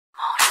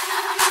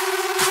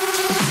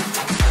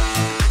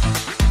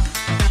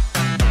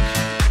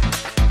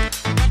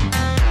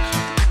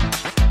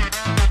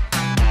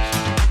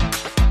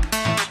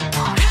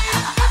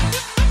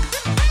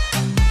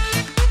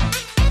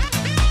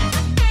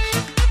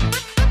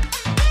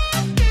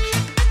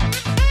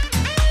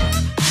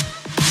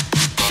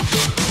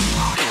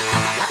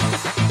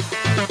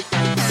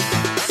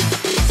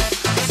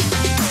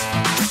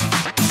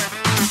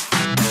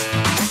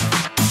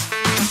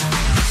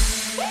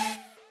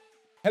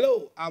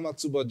Hello, I'm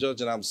Atubo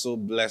George, and I'm so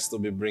blessed to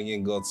be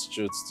bringing God's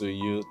truth to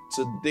you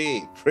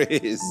today.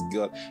 Praise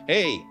God.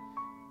 Hey,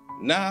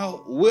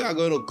 now we are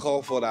going to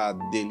call for our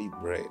daily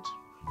bread.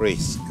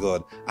 Praise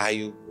God. Are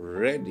you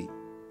ready?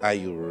 Are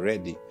you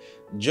ready?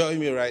 Join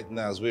me right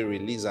now as we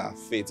release our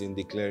faith in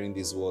declaring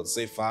these words.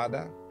 Say,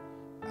 Father,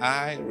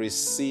 I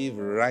receive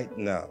right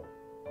now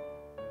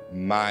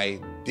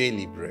my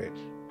daily bread.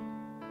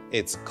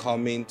 It's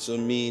coming to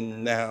me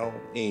now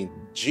in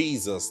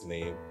Jesus'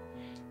 name.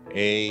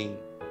 Amen.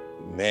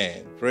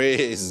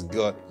 Praise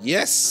God.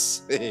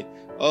 Yes.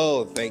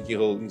 Oh, thank you,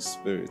 Holy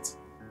Spirit.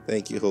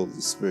 Thank you,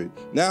 Holy Spirit.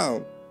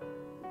 Now,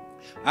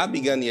 I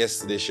began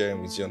yesterday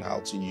sharing with you on how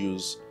to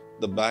use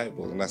the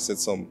Bible, and I said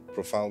some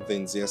profound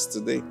things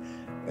yesterday,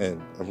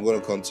 and I'm going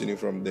to continue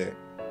from there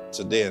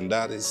today, and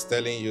that is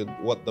telling you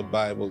what the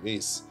Bible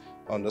is.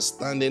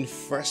 Understanding,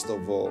 first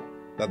of all,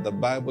 that the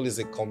Bible is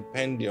a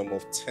compendium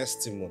of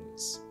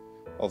testimonies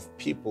of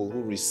people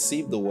who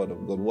received the Word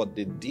of God, what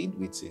they did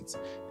with it,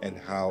 and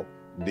how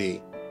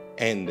they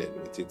ended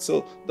with it.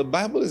 So the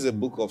Bible is a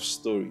book of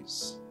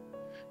stories.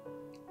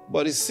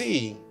 But you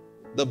see,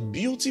 the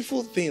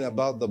beautiful thing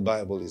about the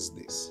Bible is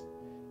this.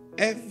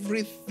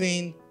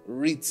 Everything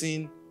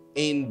written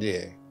in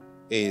there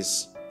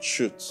is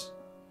truth.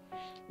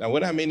 Now,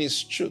 what I mean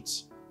is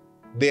truth.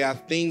 There are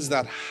things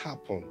that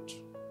happened.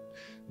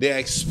 There are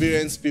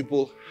experiences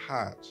people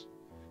had.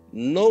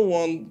 No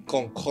one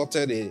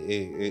concocted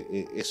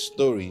a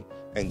story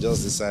and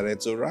just decided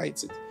to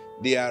write it.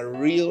 They are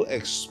real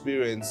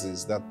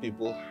experiences that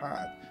people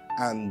had,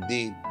 and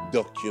they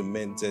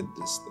documented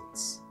these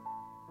things.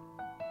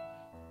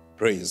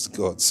 Praise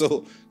God.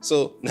 So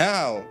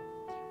now,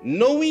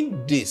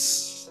 knowing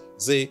this,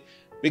 see,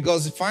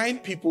 because you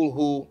find people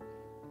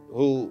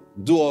who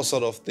do all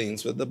sort of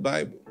things with the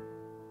Bible.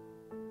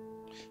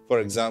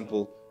 For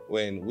example,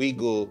 when we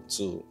go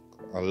to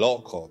a law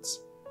court,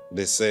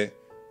 they say,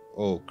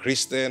 oh,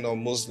 Christian or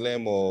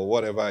Muslim or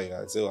whatever. I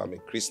say, oh, I'm a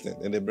Christian.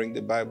 Then they bring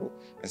the Bible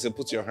and say,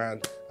 put your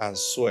hand and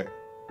swear.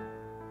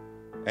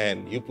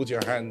 And you put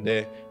your hand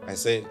there and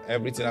say,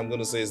 everything I'm going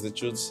to say is the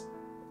truth,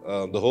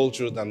 the whole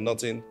truth and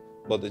nothing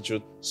but the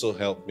truth. So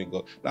help me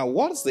God. Now,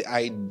 what's the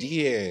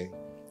idea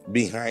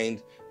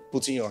behind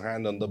putting your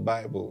hand on the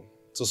Bible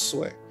to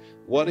swear?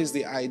 What is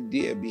the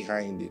idea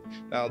behind it?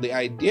 Now, the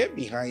idea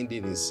behind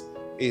it is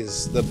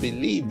the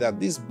belief that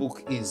this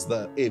book is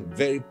a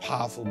very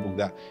powerful book,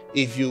 that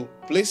if you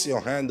place your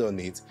hand on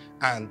it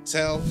and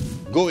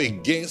go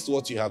against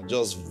what you have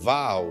just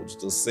vowed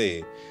to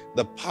say,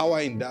 the power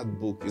in that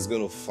book is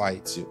going to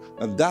fight you.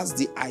 And that's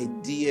the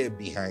idea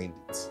behind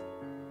it.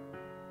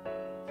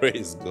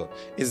 Praise God.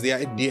 It's the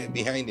idea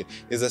behind it.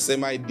 It's the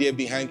same idea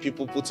behind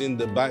people putting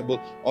the Bible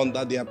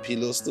under their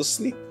pillows to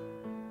sleep.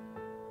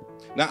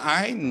 Now,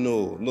 I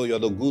know you're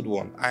the good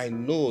one. I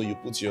know you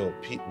put your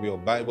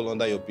Bible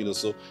under your pillow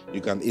so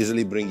you can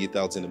easily bring it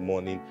out in the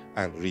morning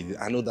and read it.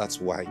 I know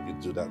that's why you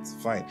do that.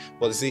 Fine.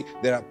 But you see,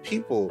 there are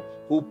people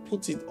who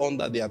put it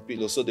under their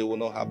pillow so they will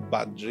not have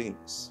bad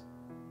dreams.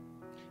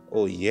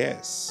 Oh,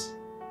 yes.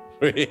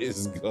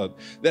 Praise God.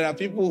 There are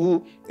people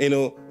who,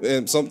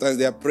 sometimes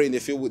they are praying, they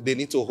feel they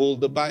need to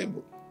hold the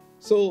Bible.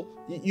 So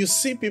you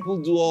see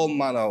people do all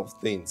manner of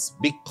things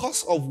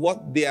because of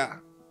what they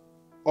are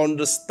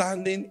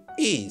understanding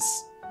is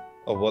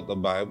of what the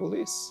Bible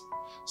is.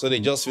 So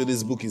they just feel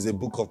this book is a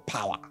book of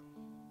power.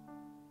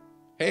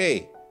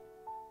 Hey,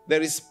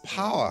 there is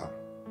power.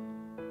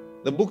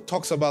 The book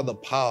talks about the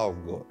power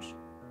of God.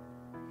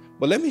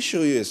 But let me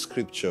show you a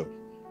scripture.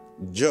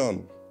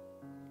 John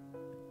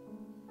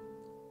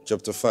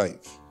chapter 5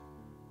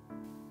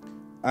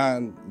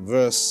 and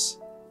verse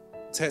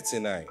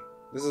 39.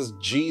 This is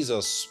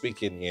Jesus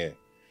speaking here.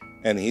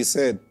 And he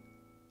said,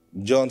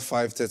 John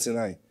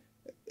 5:39.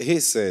 He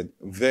said,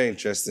 very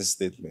interesting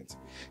statement.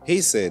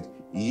 He said,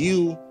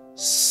 you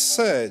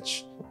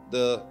search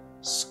the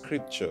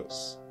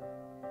scriptures.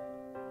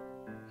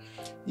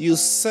 You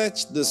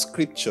search the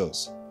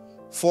scriptures,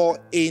 for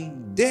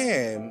in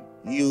them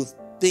you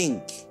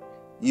think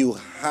you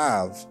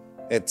have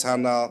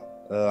eternal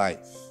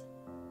life.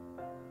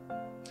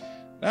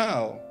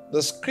 Now,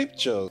 the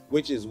scripture,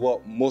 which is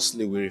what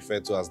mostly we refer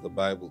to as the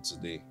Bible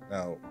today.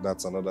 Now,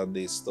 that's another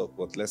day's talk,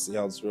 but let's see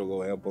how the Spirit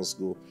will help us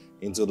go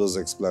into those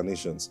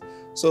explanations.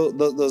 So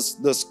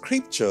the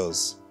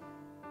scriptures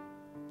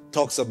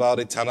talks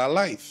about eternal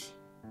life.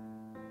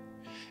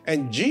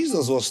 And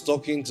Jesus was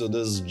talking to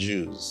those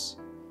Jews.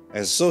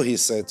 And so he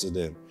said to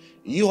them,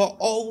 you are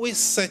always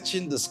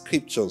searching the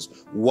scriptures.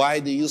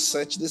 Why do you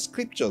search the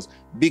scriptures?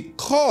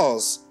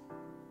 Because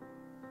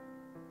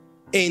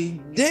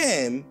in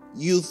them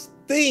you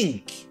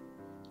think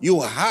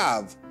you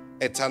have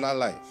eternal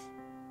life.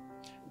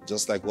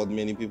 Just like what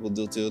many people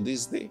do till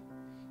this day.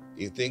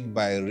 You think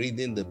by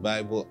reading the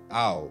Bible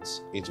out,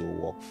 it will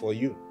work for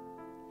you.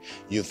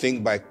 You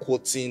think by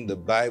quoting the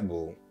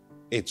Bible,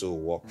 it will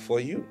work for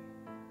you.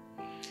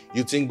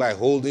 You think by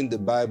holding the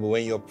Bible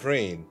when you're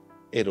praying,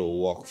 it will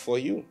work for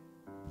you.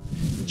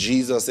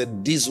 Jesus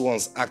said these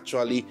ones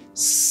actually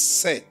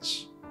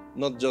search,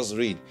 not just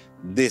read.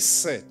 They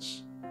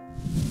search.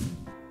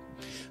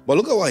 But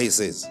look at what he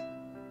says.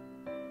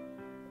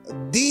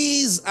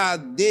 These are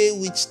they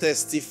which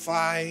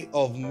testify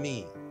of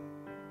me.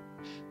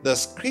 The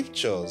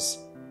scriptures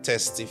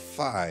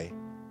testify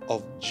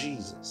of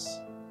Jesus.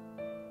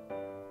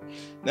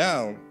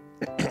 Now,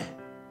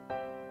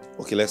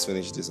 okay, let's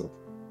finish this up.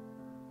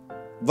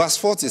 Verse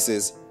 40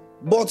 says,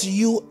 but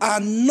you are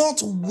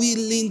not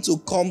willing to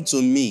come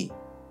to me,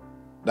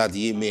 that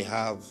ye may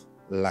have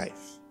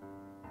life.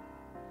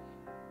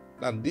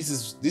 Now,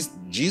 this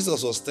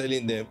Jesus was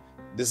telling them,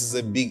 this is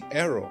a big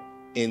error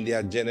in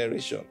their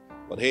generation.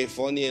 But hey,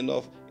 funny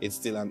enough, it's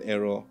still an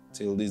error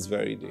till this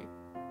very day.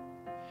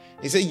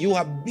 He said, you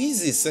are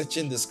busy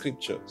searching the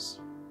scriptures.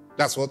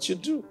 That's what you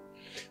do.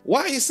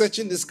 Why are you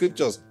searching the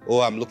scriptures?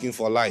 Oh, I'm looking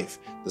for life.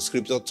 The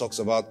scripture talks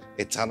about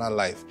eternal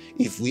life.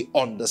 If we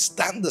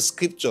understand the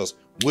scriptures,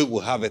 we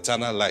will have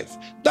eternal life.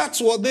 That's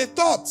what they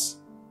thought.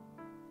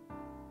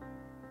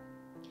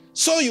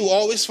 So you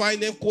always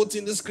find them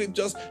quoting the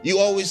scriptures. You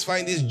always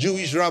find these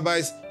Jewish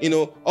rabbis,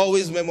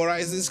 always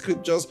memorizing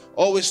scriptures,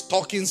 always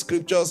talking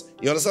scriptures.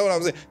 You understand what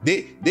I'm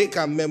saying? They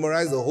can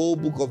memorize the whole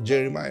book of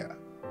Jeremiah.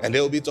 And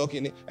they'll be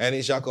talking, and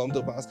it shall come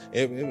to pass.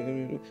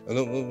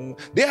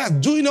 They are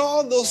doing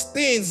all those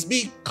things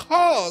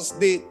because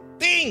they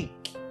think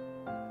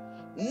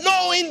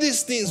knowing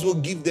these things will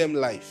give them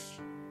life.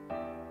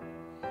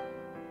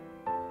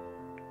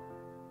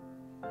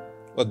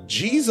 But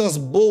Jesus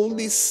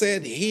boldly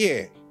said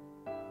here,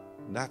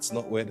 that's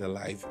not where the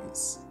life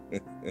is.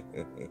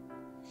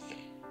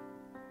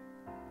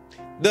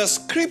 The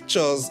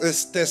scriptures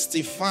is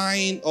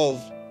testifying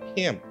of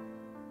him.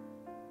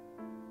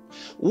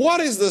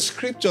 What is the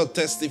scripture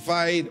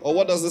testified, or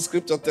what does the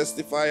scripture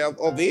testify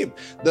of him?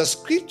 The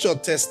scripture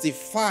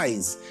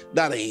testifies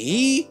that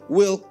he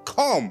will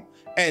come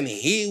and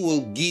he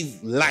will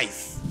give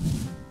life.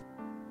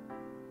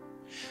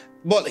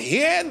 But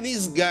here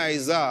these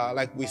guys are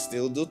like we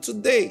still do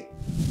today.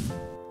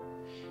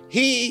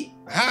 He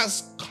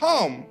has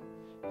come.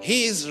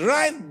 He is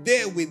right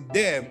there with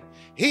them.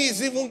 He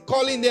is even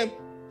calling them,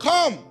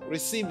 come,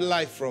 receive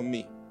life from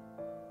me.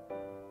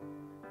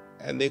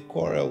 And they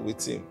quarrel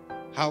with him.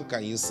 How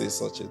can you say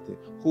such a thing?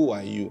 Who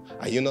are you?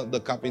 Are you not the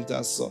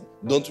carpenter's son?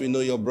 Don't we know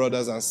your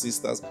brothers and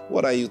sisters?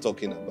 What are you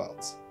talking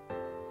about?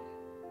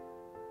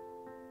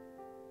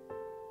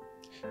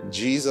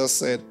 Jesus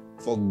said,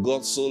 for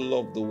God so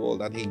loved the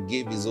world that he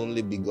gave his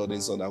only begotten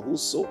son, that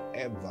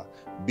whosoever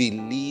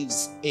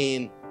believes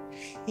in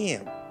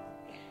him.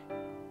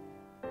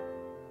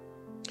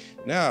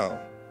 Now,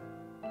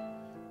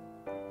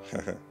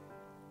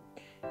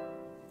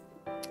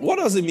 what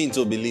does it mean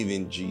to believe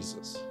in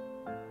Jesus?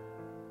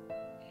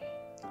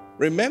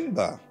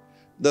 Remember,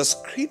 the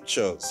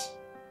scriptures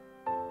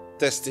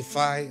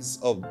testifies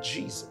of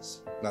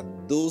Jesus. Now,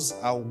 those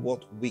are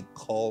what we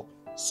call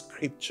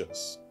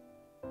scriptures.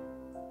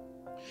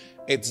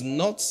 It's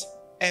not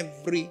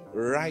every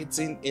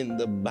writing in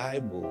the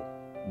Bible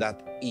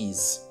that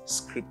is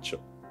scripture.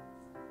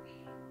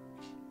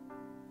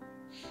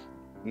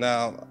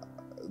 Now,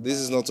 this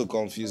is not to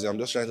confuse you. I'm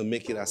just trying to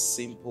make it as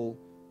simple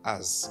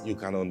as you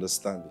can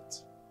understand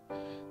it.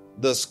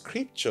 The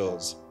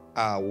scriptures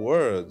are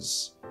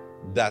words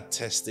that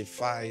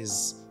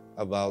testifies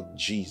about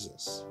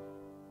Jesus.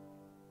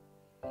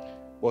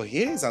 But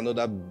here's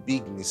another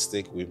big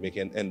mistake we make,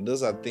 and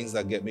those are things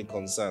that get me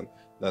concerned,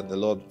 that the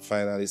Lord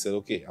finally said,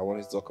 okay, I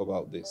want to talk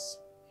about this.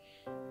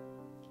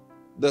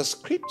 The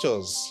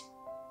scriptures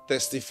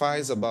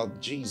testifies about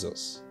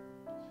Jesus,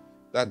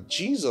 that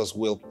Jesus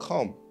will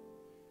come,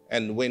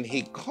 and when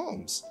he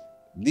comes,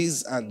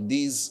 these and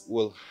these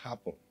will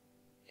happen.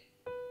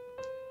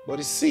 But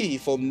you see,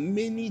 for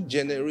many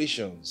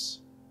generations,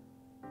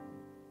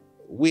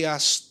 we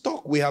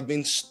have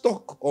been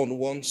stuck on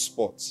one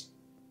spot.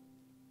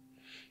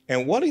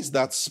 And what is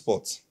that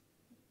spot?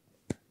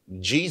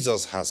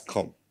 Jesus has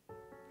come.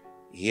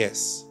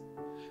 Yes.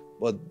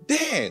 But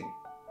then,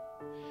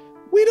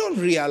 we don't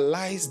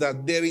realize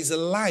that there is a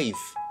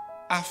life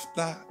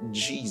after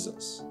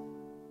Jesus.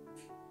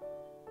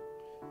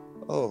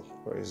 Oh,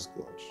 praise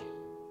God.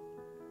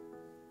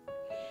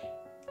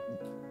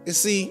 You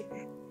see,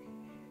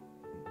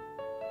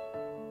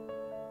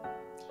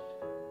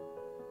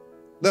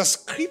 the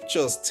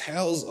scriptures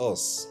tells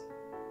us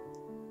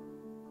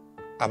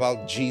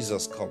about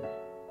Jesus coming.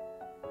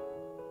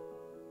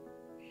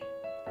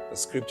 The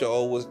scripture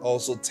always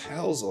also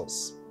tells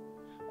us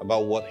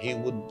about what he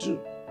would do.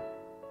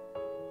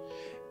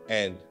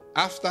 And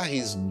after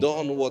he's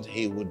done what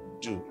he would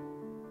do,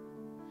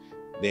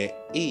 there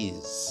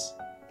is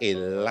a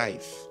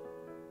life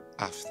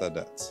after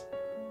that.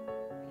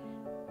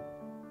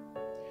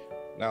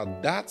 Now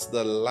that's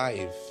the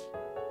life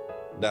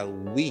that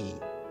we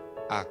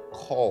are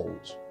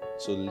called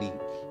to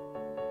live.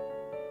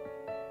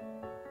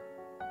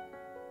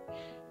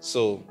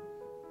 So,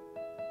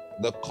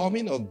 the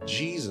coming of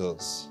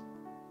Jesus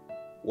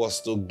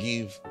was to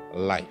give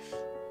life.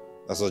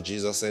 That's what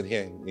Jesus said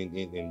here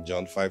in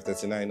John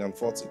 5:39 and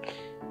 40.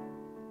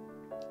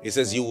 He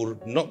says, you will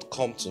not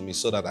come to me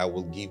so that I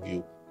will give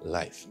you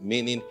life.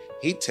 Meaning,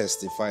 he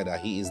testified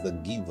that he is the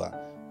giver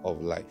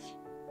of life.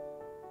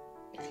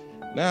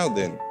 Now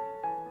then,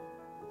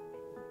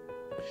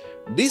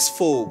 these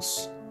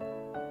folks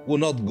will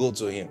not go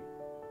to him.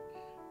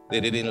 They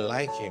didn't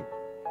like him.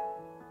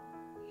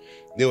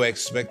 They were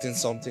expecting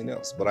something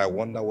else, but I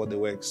wonder what they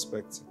were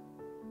expecting.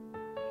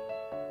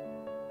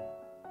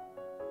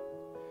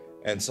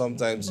 And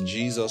sometimes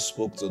Jesus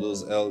spoke to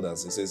those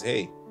elders. He says,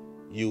 hey,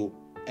 you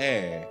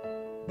err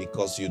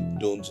because you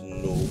don't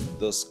know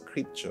the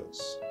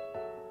scriptures.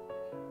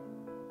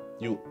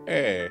 You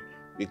err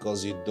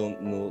because you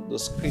don't know the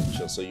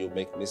scriptures, so you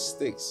make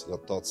mistakes. Your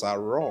thoughts are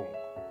wrong.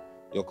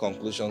 Your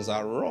conclusions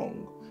are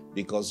wrong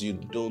because you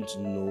don't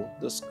know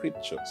the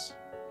scriptures.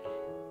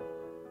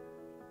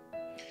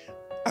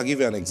 I'll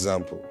give you an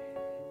example.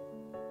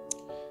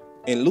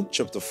 In Luke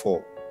chapter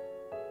 4,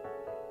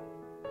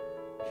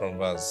 from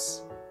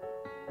verse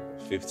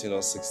 15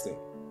 or 16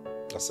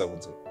 or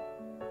 17,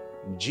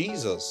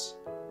 Jesus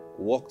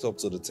walked up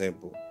to the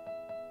temple.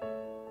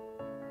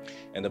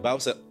 And the Bible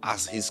said,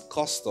 as his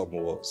custom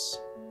was,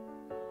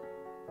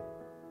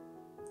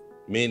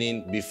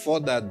 meaning before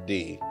that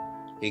day,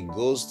 he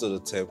goes to the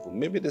temple,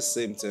 maybe the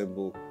same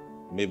temple,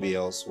 maybe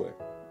elsewhere.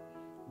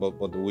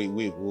 But we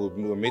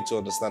were made to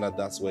understand that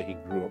that's where he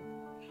grew up.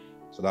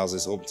 So that was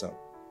his hometown.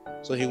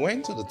 So he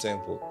went to the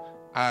temple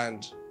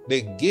and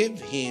they gave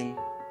him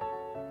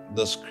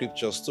the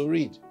scriptures to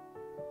read.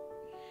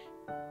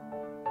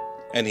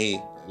 And he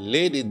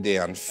laid it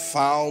there and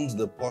found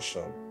the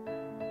portion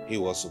he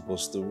was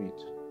supposed to read.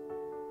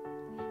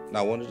 Now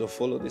I want you to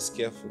follow this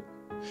carefully.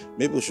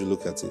 Maybe we should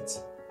look at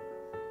it.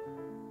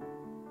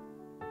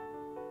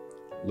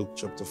 Luke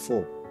chapter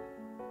 4.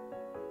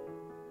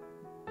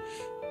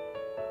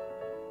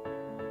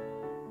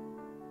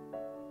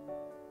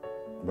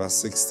 Verse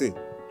 16.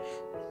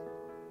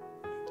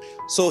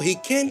 So he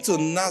came to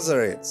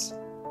Nazareth,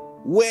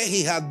 where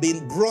he had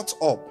been brought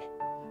up,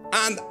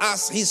 and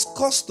as his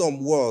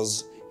custom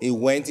was, he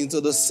went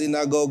into the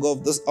synagogue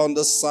on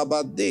the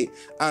Sabbath day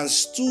and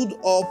stood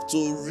up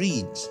to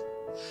read.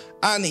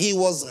 And he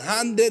was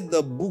handed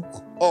the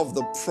book of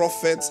the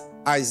prophet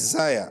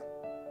Isaiah.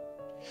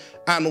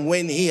 And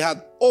when he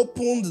had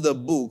opened the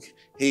book,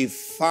 he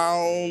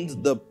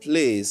found the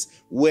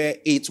place where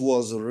it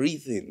was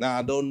written. Now,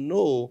 I don't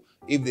know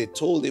if they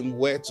told him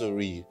where to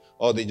read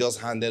or they just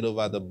handed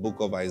over the book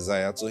of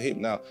Isaiah to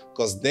him. Now,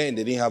 because then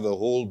they didn't have a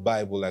whole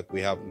Bible like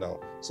we have now.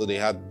 So they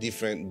had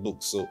different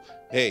books. So,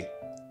 hey,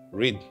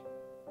 read.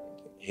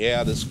 Here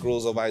are the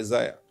scrolls of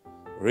Isaiah.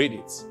 Read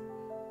it.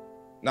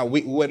 Now,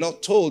 we were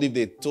not told if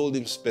they told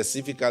him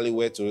specifically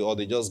where to read or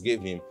they just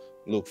gave him,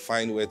 look,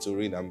 find where to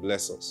read and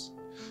bless us.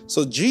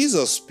 So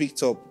Jesus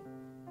picked up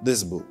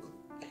this book,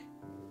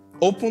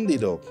 opened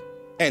it up,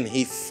 and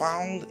he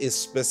found a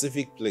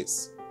specific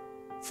place.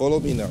 Follow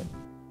me now.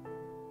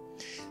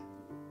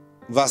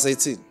 Verse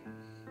 18.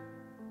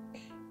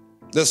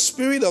 The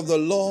Spirit of the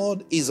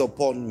Lord is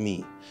upon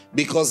me,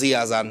 because he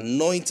has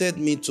anointed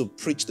me to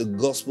preach the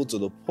gospel to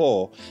the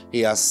poor. He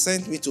has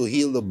sent me to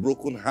heal the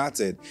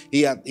brokenhearted.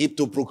 He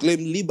to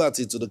proclaim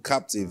liberty to the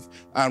captive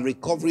and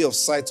recovery of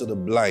sight to the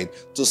blind,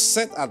 to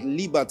set at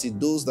liberty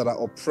those that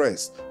are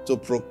oppressed, to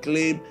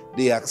proclaim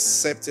the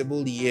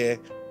acceptable year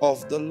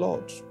of the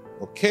Lord.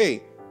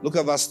 Okay, look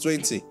at verse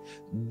 20.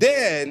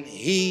 Then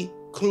he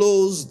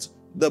closed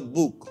the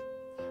book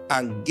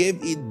and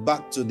gave it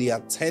back to the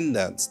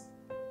attendants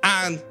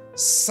and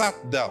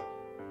sat down.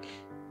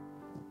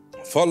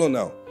 Follow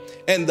now.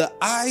 And the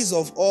eyes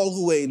of all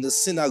who were in the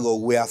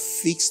synagogue were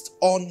fixed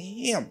on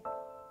him.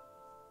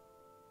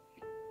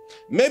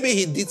 Maybe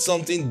he did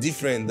something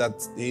different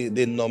that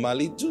they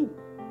normally do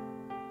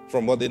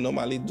from what they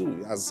normally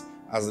do as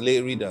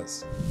lay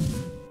readers.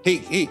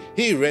 He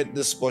read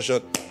this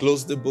portion,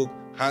 closed the book,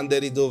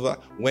 handed it over,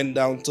 went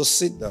down to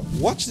sit down.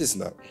 Watch this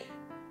now.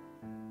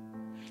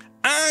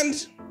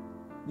 And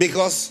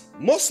because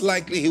most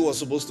likely he was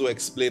supposed to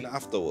explain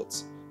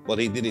afterwards, but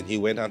he didn't. He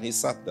went and he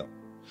sat down.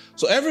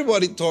 So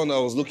everybody turned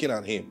and was looking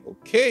at him.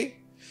 Okay?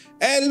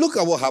 And look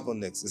at what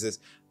happened next. It says,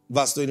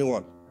 verse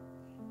 21.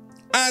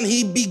 And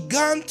he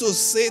began to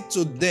say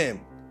to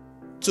them,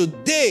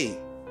 today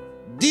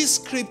this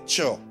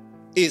scripture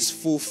is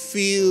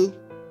fulfilled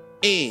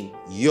in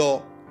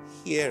your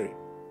hearing.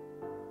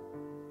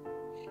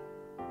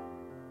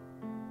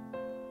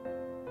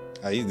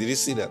 Did you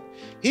see that?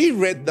 He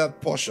read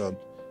that portion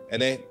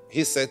and then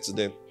he said to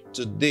them,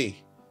 today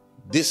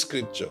this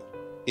scripture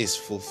is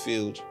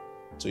fulfilled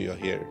to your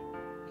hearing.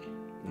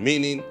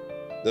 Meaning,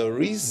 the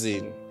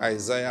reason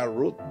Isaiah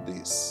wrote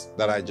this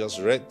that I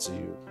just read to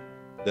you,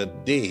 the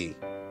day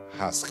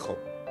has come.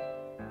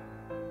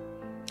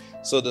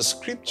 So the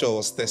scripture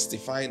was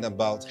testifying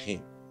about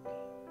him.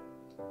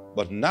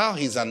 But now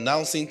he's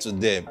announcing to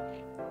them,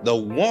 the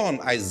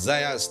one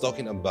Isaiah is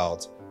talking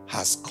about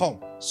has come.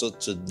 So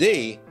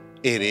today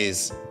it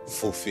is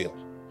fulfilled.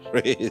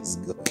 Praise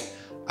God.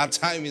 Our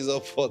time is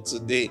up for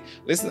today.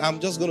 Listen, I'm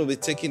just going to be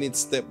taking it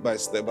step by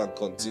step and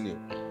continue.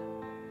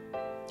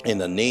 In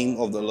the name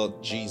of the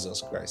Lord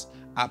Jesus Christ,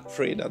 I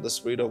pray that the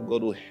Spirit of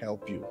God will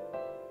help you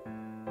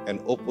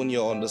and open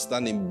your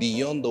understanding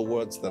beyond the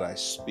words that I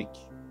speak.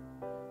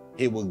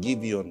 He will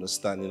give you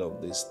understanding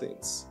of these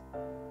things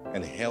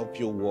and help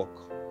you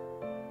walk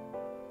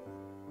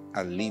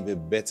and live a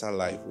better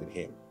life with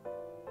Him.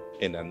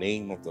 In the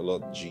name of the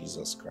Lord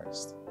Jesus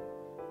Christ.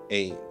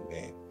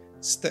 Amen.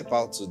 Step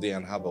out today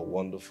and have a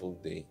wonderful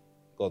day.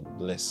 God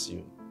bless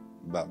you.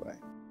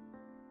 Bye-bye.